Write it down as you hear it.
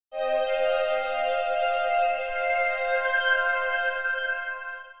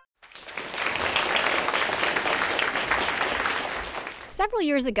Several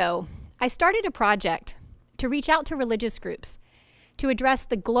years ago, I started a project to reach out to religious groups to address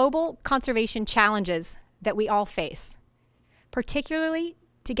the global conservation challenges that we all face, particularly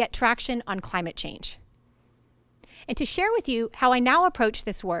to get traction on climate change. And to share with you how I now approach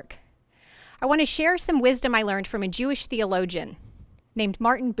this work, I want to share some wisdom I learned from a Jewish theologian named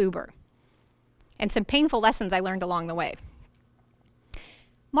Martin Buber, and some painful lessons I learned along the way.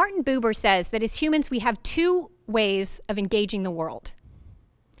 Martin Buber says that as humans, we have two ways of engaging the world.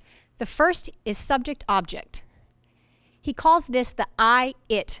 The first is subject-object. He calls this the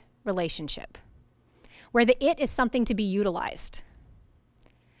I-it relationship, where the it is something to be utilized.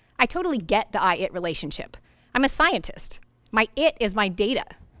 I totally get the I-it relationship. I'm a scientist. My it is my data.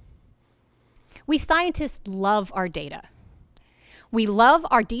 We scientists love our data. We love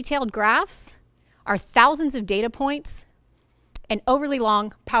our detailed graphs, our thousands of data points, and overly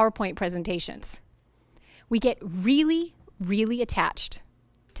long PowerPoint presentations. We get really, really attached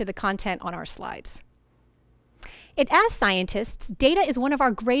to the content on our slides. And as scientists, data is one of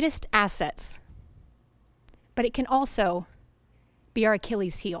our greatest assets, but it can also be our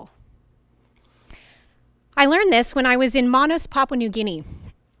Achilles heel. I learned this when I was in Manus, Papua New Guinea.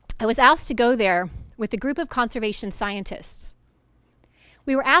 I was asked to go there with a group of conservation scientists.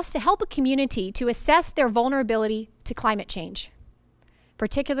 We were asked to help a community to assess their vulnerability to climate change,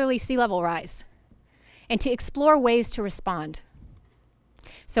 particularly sea level rise, and to explore ways to respond.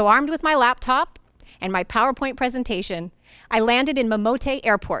 So armed with my laptop and my PowerPoint presentation, I landed in Mamote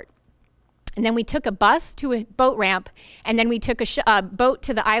Airport. And then we took a bus to a boat ramp, and then we took a boat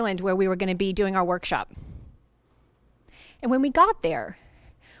to the island where we were going to be doing our workshop. And when we got there,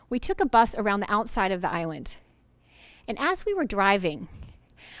 we took a bus around the outside of the island. And as we were driving,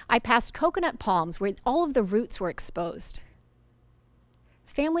 I passed coconut palms where all of the roots were exposed.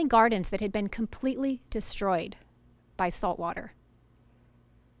 Family gardens that had been completely destroyed by salt water.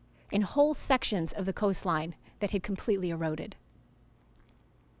 And whole sections of the coastline that had completely eroded.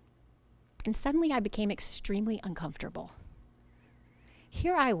 And suddenly I became extremely uncomfortable.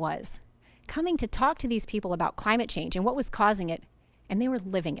 Here I was, coming to talk to these people about climate change and what was causing it, and they were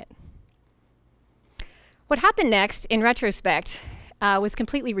living it. What happened next, in retrospect, was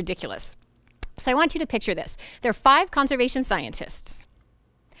completely ridiculous. So I want you to picture this. There are 5 conservation scientists.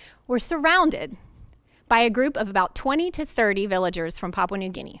 We're surrounded by a group of about 20 to 30 villagers from Papua New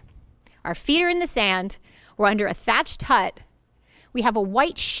Guinea. Our feet are in the sand. We're under a thatched hut. We have a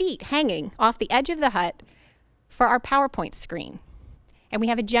white sheet hanging off the edge of the hut for our PowerPoint screen. And we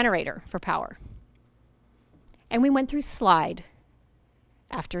have a generator for power. And we went through slide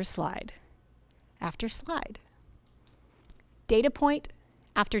after slide after slide. Data point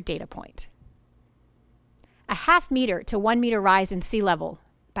after data point. A ½ meter to 1 meter rise in sea level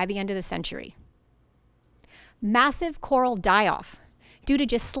by the end of the century. Massive coral die-off due to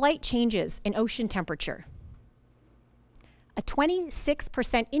just slight changes in ocean temperature. A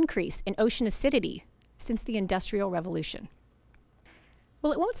 26% increase in ocean acidity since the Industrial Revolution.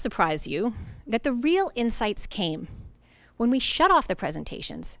 Well, it won't surprise you that the real insights came when we shut off the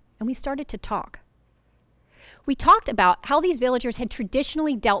presentations and we started to talk. We talked about how these villagers had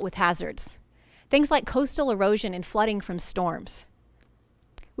traditionally dealt with hazards, things like coastal erosion and flooding from storms.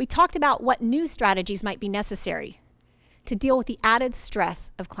 We talked about what new strategies might be necessary to deal with the added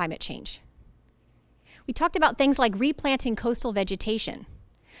stress of climate change. We talked about things like replanting coastal vegetation,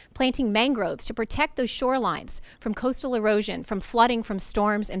 planting mangroves to protect those shorelines from coastal erosion, from flooding, from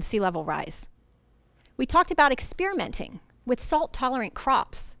storms and sea level rise. We talked about experimenting with salt-tolerant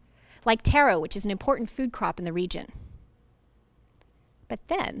crops, like taro, which is an important food crop in the region. But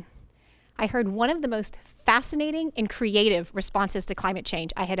then, I heard one of the most fascinating and creative responses to climate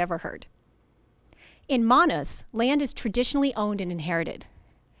change I had ever heard. In Manus, land is traditionally owned and inherited.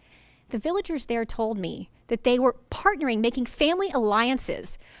 The villagers there told me that they were partnering, making family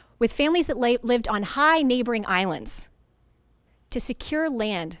alliances with families that lived on high neighboring islands to secure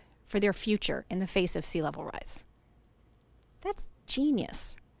land for their future in the face of sea level rise. That's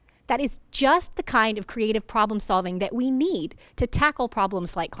genius. That is just the kind of creative problem solving that we need to tackle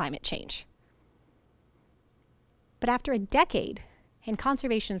problems like climate change. But after a decade in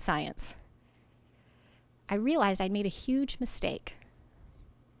conservation science, I realized I'd made a huge mistake.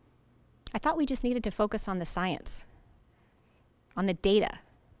 I thought we just needed to focus on the science, on the data,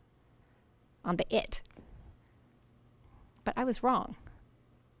 on the it. But I was wrong.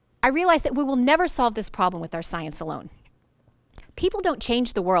 I realized that we will never solve this problem with our science alone. People don't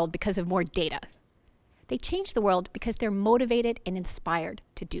change the world because of more data. They change the world because they're motivated and inspired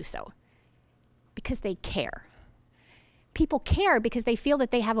to do so, because they care. People care because they feel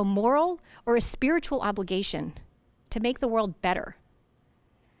that they have a moral or a spiritual obligation to make the world better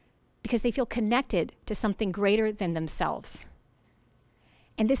because they feel connected to something greater than themselves.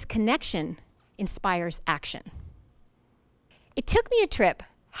 And this connection inspires action. It took me a trip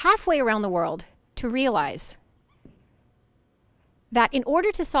halfway around the world to realize that in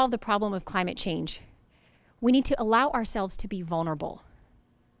order to solve the problem of climate change, we need to allow ourselves to be vulnerable,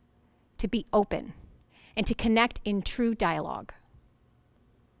 to be open, and to connect in true dialogue.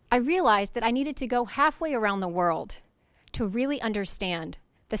 I realized that I needed to go halfway around the world to really understand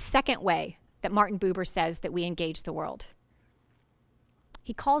the second way that Martin Buber says that we engage the world.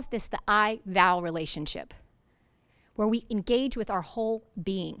 He calls this the I Val relationship, where we engage with our whole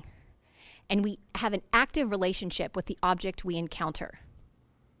being and we have an active relationship with the object we encounter.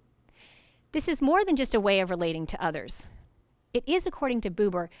 This is more than just a way of relating to others. It is, according to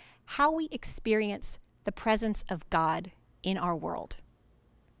Buber, how we experience the presence of God in our world.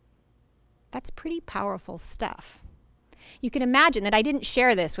 That's pretty powerful stuff. You can imagine that I didn't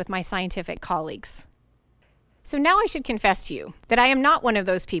share this with my scientific colleagues. So now I should confess to you that I am not one of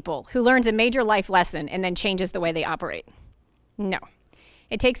those people who learns a major life lesson and then changes the way they operate. No.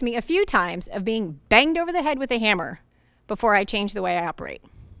 It takes me a few times of being banged over the head with a hammer before I change the way I operate.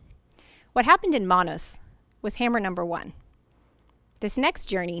 What happened in Manos was hammer number 1. This next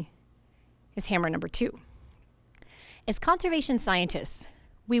journey is hammer number 2. As conservation scientists,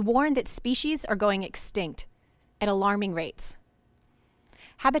 we warn that species are going extinct at alarming rates.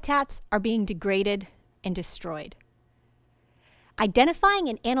 Habitats are being degraded and destroyed. Identifying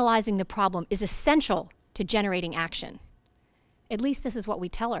and analyzing the problem is essential to generating action. At least this is what we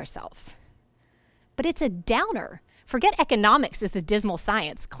tell ourselves. But it's a downer. Forget economics as the dismal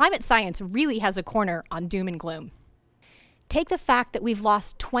science. Climate science really has a corner on doom and gloom. Take the fact that we've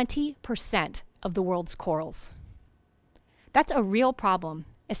lost 20% of the world's corals. That's a real problem,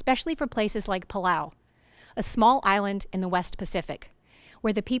 especially for places like Palau, a small island in the West Pacific,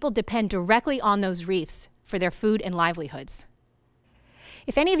 where the people depend directly on those reefs for their food and livelihoods.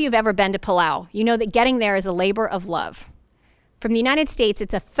 If any of you have ever been to Palau, you know that getting there is a labor of love. From the United States,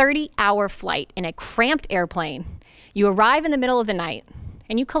 it's a 30-hour flight in a cramped airplane. You arrive in the middle of the night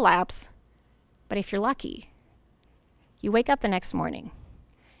and you collapse, but if you're lucky, you wake up the next morning,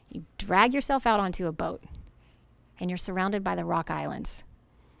 you drag yourself out onto a boat, and you're surrounded by the rock islands.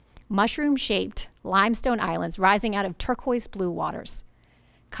 Mushroom-shaped limestone islands rising out of turquoise blue waters,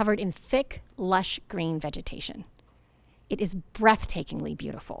 covered in thick, lush green vegetation. It is breathtakingly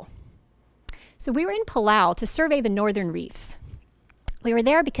beautiful. So we were in Palau to survey the northern reefs. We were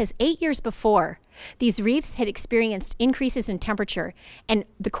there because 8 years before, these reefs had experienced increases in temperature and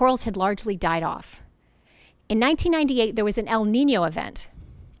the corals had largely died off. In 1998, there was an El Nino event,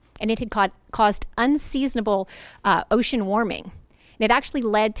 and it had caused unseasonable ocean warming. And it actually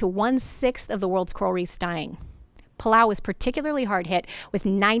led to 1/6 of the world's coral reefs dying. Palau was particularly hard hit, with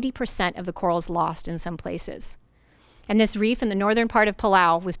 90% of the corals lost in some places. And this reef in the northern part of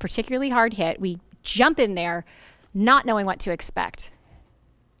Palau was particularly hard hit. We jump in there not knowing what to expect.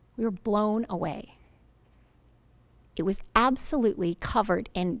 We were blown away. It was absolutely covered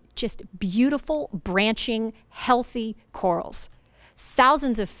in just beautiful, branching, healthy corals.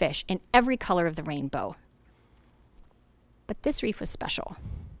 Thousands of fish in every color of the rainbow. But this reef was special.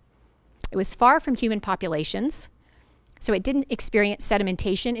 It was far from human populations, so it didn't experience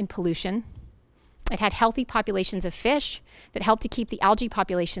sedimentation and pollution. It had healthy populations of fish that helped to keep the algae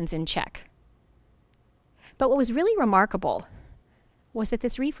populations in check. But what was really remarkable was that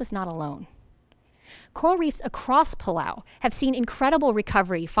this reef was not alone. Coral reefs across Palau have seen incredible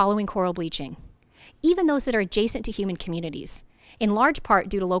recovery following coral bleaching, even those that are adjacent to human communities, in large part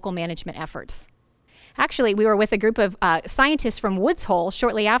due to local management efforts. Actually, we were with a group of scientists from Woods Hole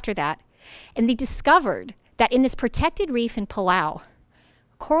shortly after that, and they discovered that in this protected reef in Palau,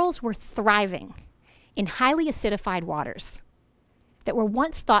 corals were thriving in highly acidified waters that were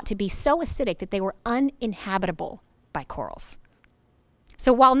once thought to be so acidic that they were uninhabitable by corals.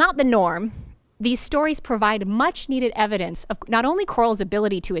 So while not the norm, these stories provide much needed evidence of not only corals'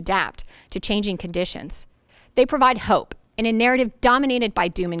 ability to adapt to changing conditions, they provide hope in a narrative dominated by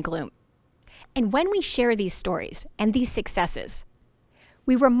doom and gloom. And when we share these stories and these successes,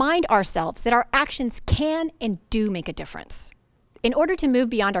 we remind ourselves that our actions can and do make a difference. In order to move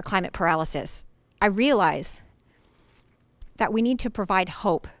beyond our climate paralysis, I realize that we need to provide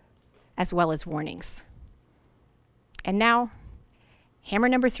hope as well as warnings. And now, hammer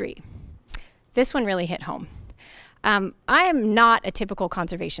number 3. This one really hit home. I am not a typical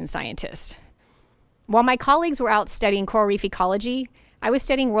conservation scientist. While my colleagues were out studying coral reef ecology, I was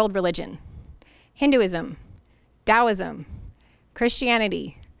studying world religion. Hinduism, Taoism,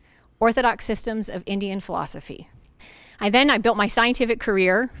 Christianity, orthodox systems of Indian philosophy. I built my scientific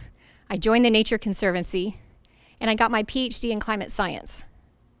career I joined the Nature Conservancy, and I got my PhD in climate science.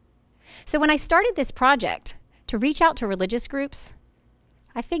 So when I started this project to reach out to religious groups,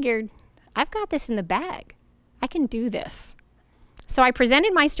 I figured, I've got this in the bag. I can do this. So I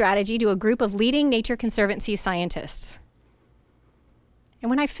presented my strategy to a group of leading Nature Conservancy scientists. And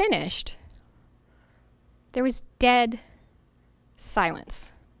when I finished, there was dead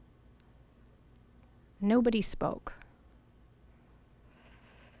silence. Nobody spoke.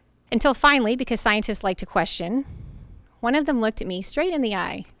 Until finally, because scientists like to question, one of them looked at me straight in the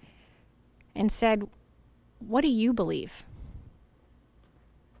eye and said, "What do you believe?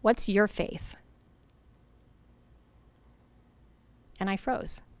 What's your faith?" And I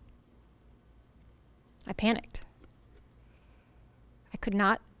froze. I panicked. I could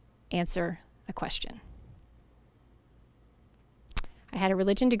not answer the question. I had a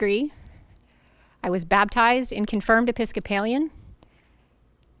religion degree. I was baptized and confirmed Episcopalian.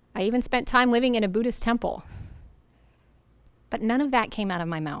 I even spent time living in a Buddhist temple. But none of that came out of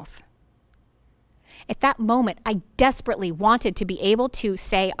my mouth. At that moment, I desperately wanted to be able to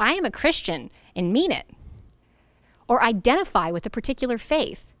say, I am a Christian, and mean it, or identify with a particular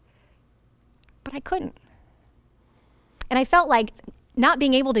faith. But I couldn't. And I felt like not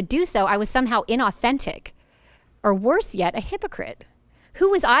being able to do so, I was somehow inauthentic, or worse yet, a hypocrite.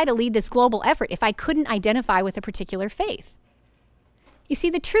 Who was I to lead this global effort if I couldn't identify with a particular faith? You see,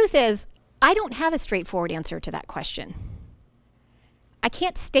 the truth is, I don't have a straightforward answer to that question. I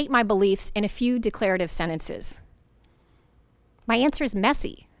can't state my beliefs in a few declarative sentences. My answer is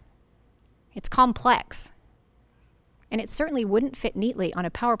messy. It's complex. And it certainly wouldn't fit neatly on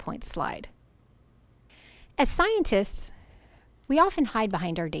a PowerPoint slide. As scientists, we often hide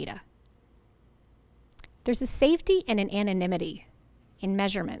behind our data. There's a safety and an anonymity in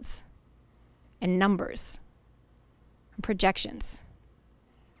measurements and numbers and projections.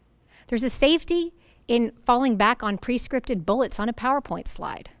 There's a safety in falling back on pre-scripted bullets on a PowerPoint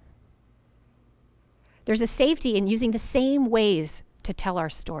slide. There's a safety in using the same ways to tell our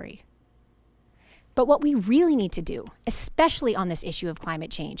story. But what we really need to do, especially on this issue of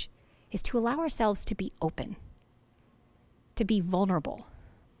climate change, is to allow ourselves to be open, to be vulnerable,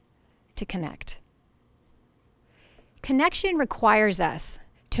 to connect. Connection requires us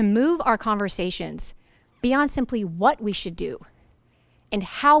to move our conversations beyond simply what we should do and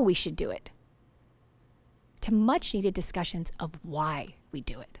how we should do it, to much needed discussions of why we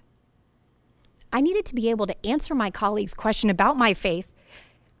do it. I needed to be able to answer my colleague's question about my faith,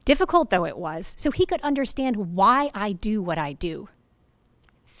 difficult though it was, so he could understand why I do what I do.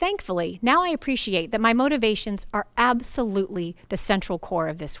 Thankfully, now I appreciate that my motivations are absolutely the central core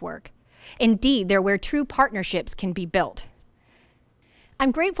of this work. Indeed, they're where true partnerships can be built.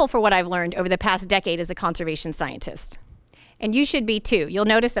 I'm grateful for what I've learned over the past decade as a conservation scientist. And you should be too. You'll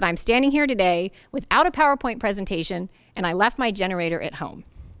notice that I'm standing here today without a PowerPoint presentation, and I left my generator at home.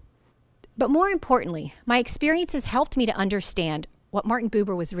 But more importantly, my experience has helped me to understand what Martin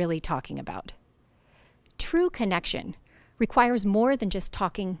Buber was really talking about. True connection requires more than just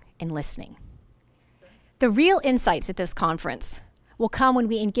talking and listening. The real insights at this conference will come when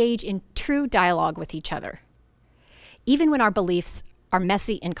we engage in true dialogue with each other, even when our beliefs are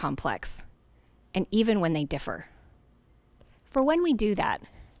messy and complex, and even when they differ. For when we do that,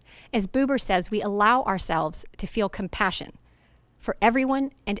 as Buber says, we allow ourselves to feel compassion for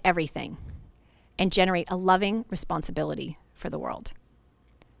everyone and everything and generate a loving responsibility for the world.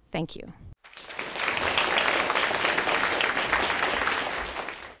 Thank you.